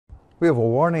We have a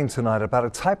warning tonight about a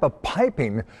type of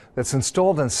piping that's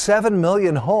installed in 7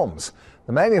 million homes.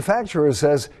 The manufacturer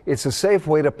says it's a safe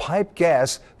way to pipe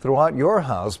gas throughout your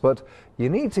house, but you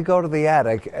need to go to the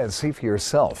attic and see for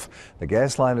yourself. The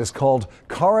gas line is called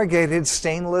corrugated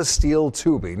stainless steel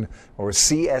tubing, or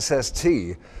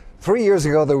CSST. 3 years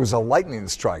ago, there was a lightning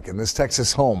strike in this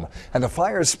Texas home, and the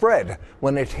fire spread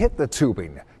when it hit the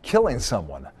tubing, killing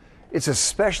someone. It's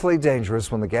especially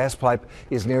dangerous when the gas pipe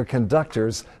is near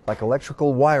conductors like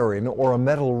electrical wiring or a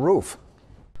metal roof.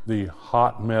 The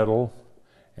hot metal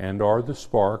and or the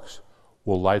sparks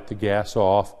will light the gas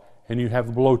off, and you have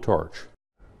a blowtorch.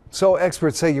 So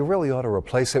experts say you really ought to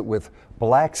replace it with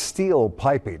black steel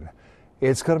piping.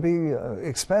 It's going to be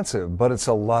expensive, but it's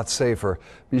a lot safer.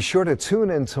 Be sure to tune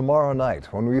in tomorrow night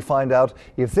when we find out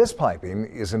if this piping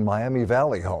is in Miami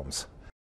Valley homes.